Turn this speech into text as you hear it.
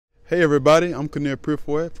Hey everybody, I'm KaNeil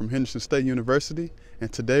Purifoy from Henderson State University, and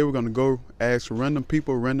today we're going to go ask random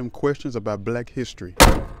people random questions about Black history.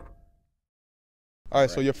 Alright,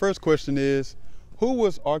 so your first question is, who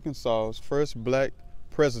was Arkansas's first Black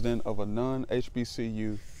president of a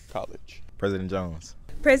non-HBCU college? President Jones.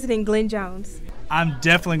 President Glenn Jones. I'm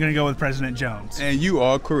definitely going to go with President Jones. And you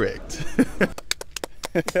are correct.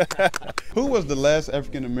 Who was the last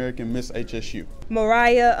African American Miss HSU?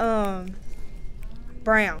 Mariah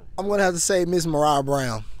Brown. I'm gonna have to say Miss Mariah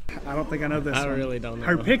Brown. I don't think I know this. I one. really don't know.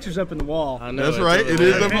 Her picture's up in the wall. I know That's right, it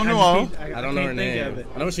is up on the wall. I don't know her name.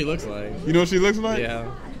 I know what she looks like. You know what she looks like?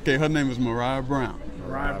 Yeah. Okay, her name is Mariah Brown.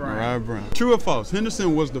 Mariah Brown. True or false?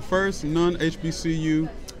 Henderson was the first non-HBCU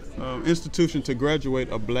institution to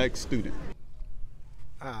graduate a Black student.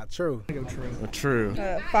 True. I think I'm true.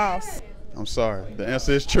 True. False. I'm sorry. The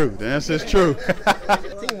answer is true. The answer is true.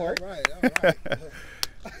 Teamwork. Right.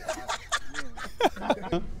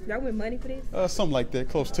 Y'all win money for this? Something like that.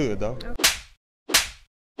 Close to it, though.